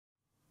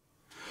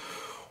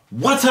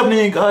What's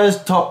happening,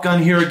 guys? Top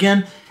Gun here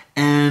again,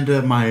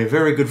 and my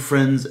very good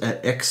friends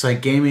at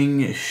Excite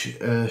Gaming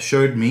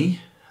showed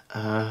me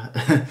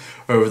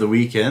over the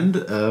weekend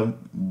a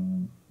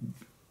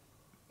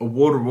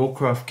World of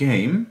Warcraft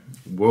game.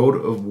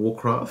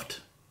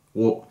 Warcraft.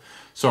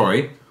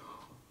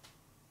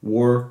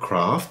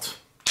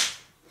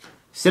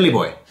 Silly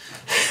boy.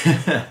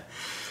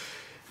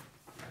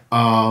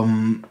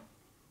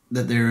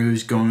 That there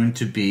is going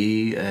to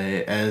be,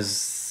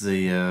 as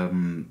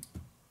the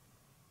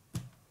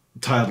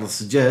title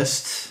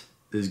suggests,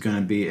 there's going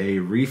to be a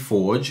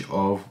reforge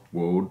of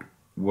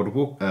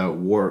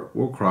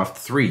Warcraft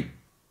 3.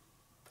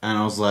 And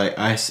I was like,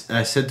 I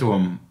said to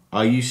him,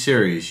 "Are you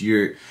serious?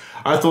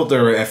 I thought they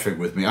were effing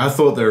with me. I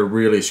thought they were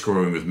really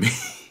screwing with me."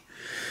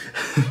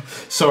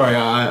 Sorry,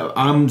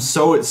 I'm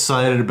so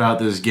excited about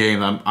this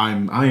game.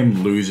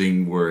 I'm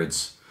losing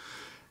words.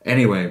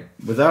 Anyway,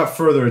 without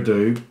further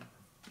ado,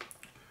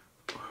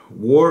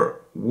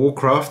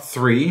 Warcraft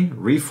 3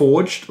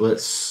 Reforged.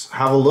 Let's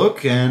have a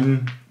look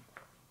and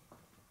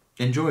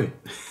enjoy.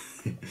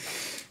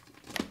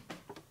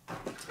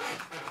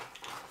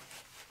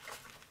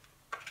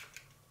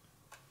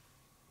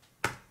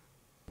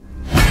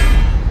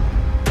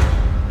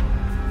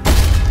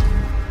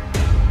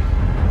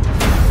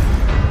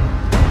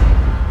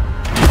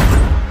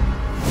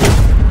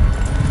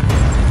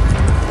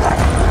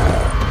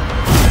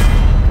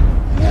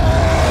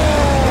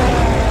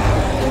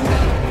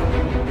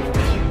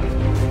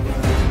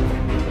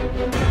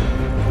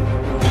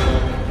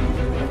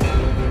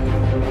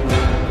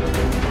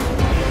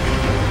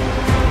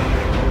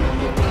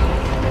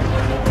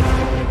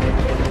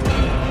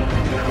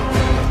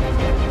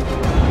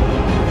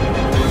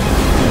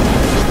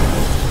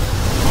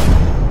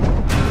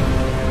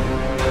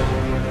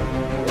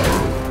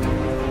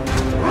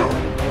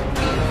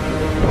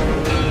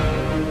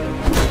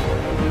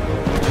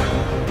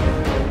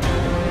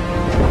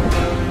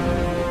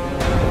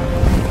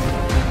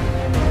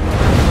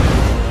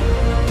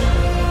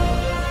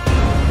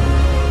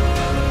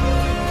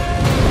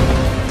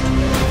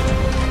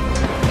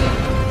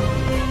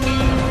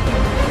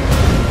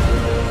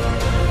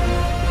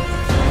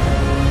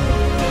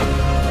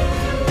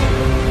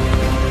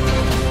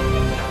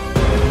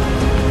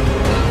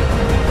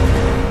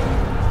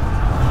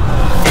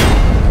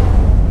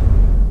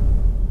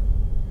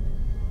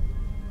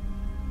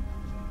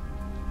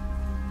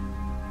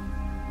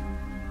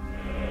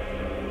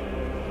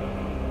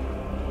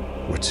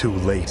 We're too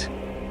late.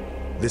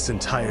 This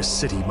entire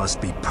city must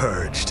be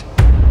purged.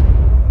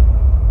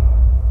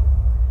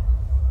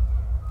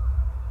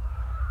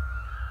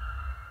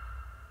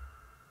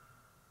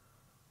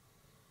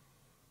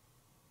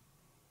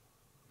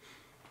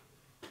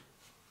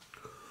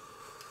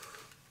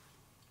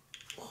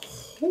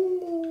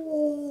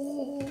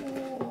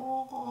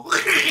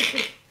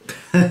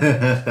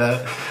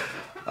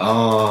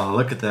 Oh,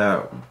 look at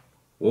that.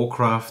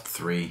 Warcraft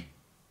 3.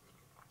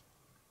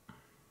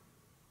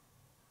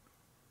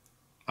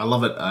 I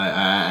love it.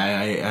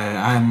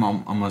 I'm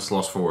almost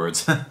lost for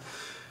words.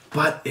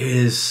 But it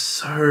is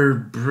so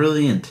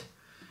brilliant.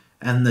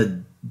 And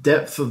the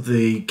depth of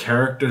the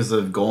characters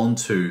they've gone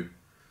to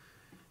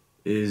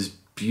is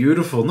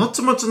beautiful. Not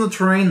so much in the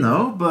terrain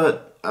though,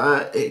 but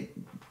it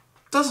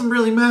doesn't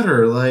really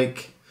matter.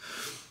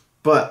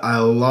 But I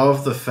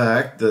love the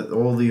fact that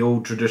all the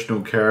old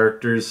traditional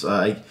characters,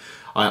 I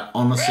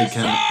honestly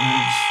can't...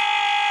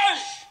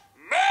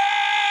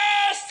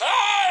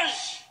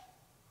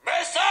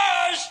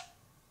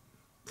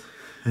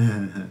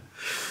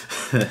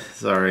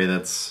 Sorry,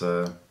 that's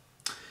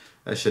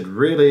I should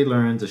really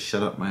learn to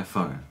shut up my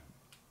phone.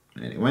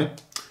 Anyway,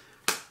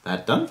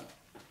 that done.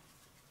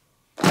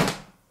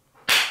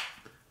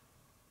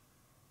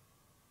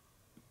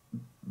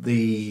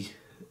 The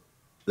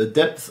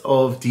depth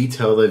of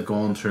detail they've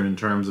gone through in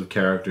terms of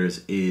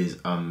characters is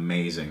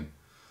amazing.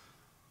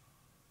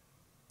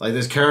 Like,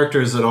 there's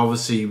characters that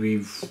obviously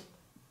we've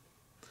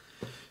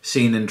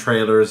seen in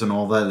trailers and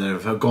all that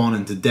have gone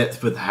into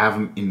depth, but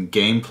haven't in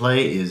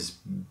gameplay is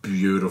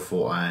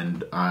beautiful,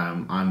 and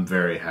I'm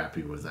very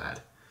happy with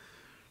that.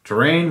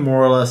 Terrain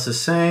more or less the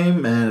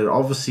same, and it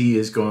obviously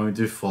is going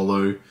to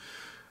follow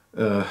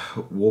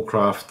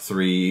Warcraft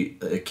 3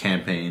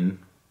 campaign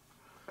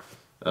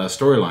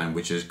storyline,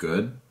 which is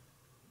good.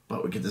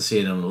 But we get to see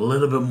it in a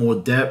little bit more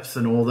depth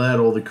and all that.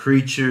 All the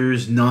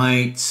creatures,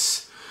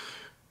 knights,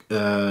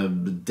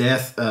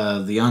 death,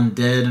 the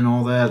undead, and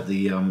all that.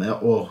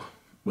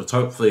 Which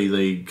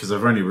hopefully because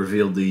they've only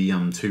revealed the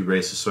two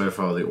races so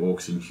far, the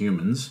orcs and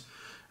humans.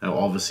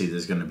 Obviously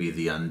there's going to be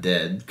the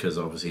undead, because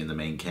obviously in the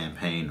main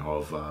campaign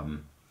of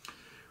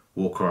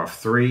Warcraft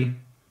 3.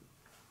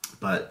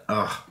 But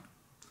the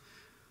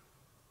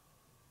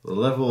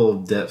level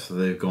of depth that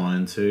they've gone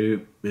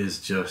into is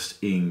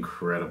just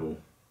incredible.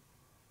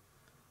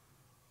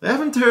 They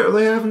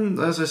haven't,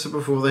 as I said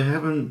before, they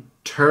haven't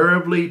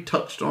terribly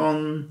touched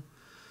on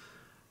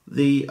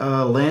the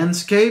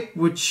landscape,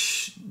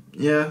 which,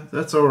 yeah,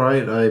 that's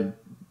alright. I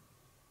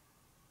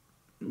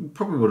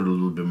probably would have a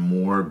little bit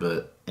more,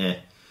 but eh.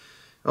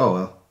 Oh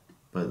well.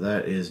 But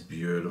that is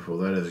beautiful.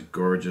 That is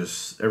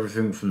gorgeous.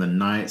 Everything from the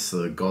knights to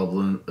the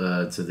goblin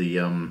to the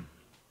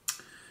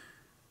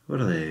what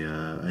are they?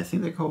 I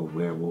think they're called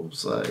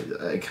werewolves.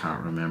 I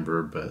can't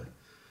remember, but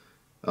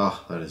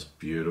oh, that is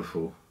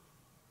beautiful.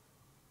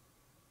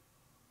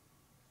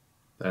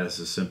 That is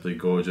just simply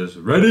gorgeous.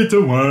 Ready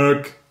to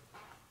work.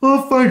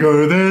 Off I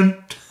go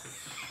then.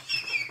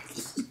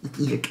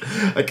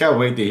 I can't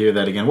wait to hear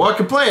that again. Well, I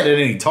can play it at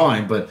any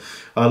time, but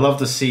I love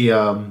to see.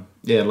 Yeah,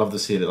 I love to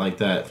see it like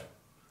that.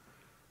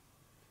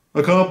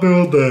 I can't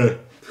build there.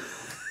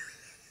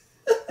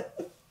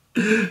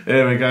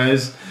 Anyway,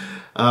 guys,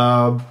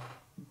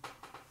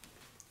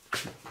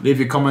 leave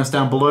your comments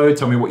down below.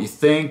 Tell me what you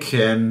think,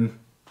 and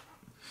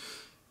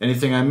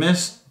anything I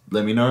missed,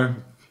 let me know.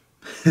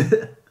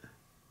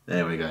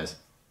 Anyway, guys,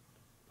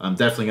 I'm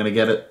definitely gonna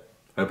get it.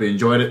 Hope you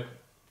enjoyed it.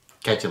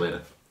 Catch you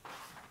later.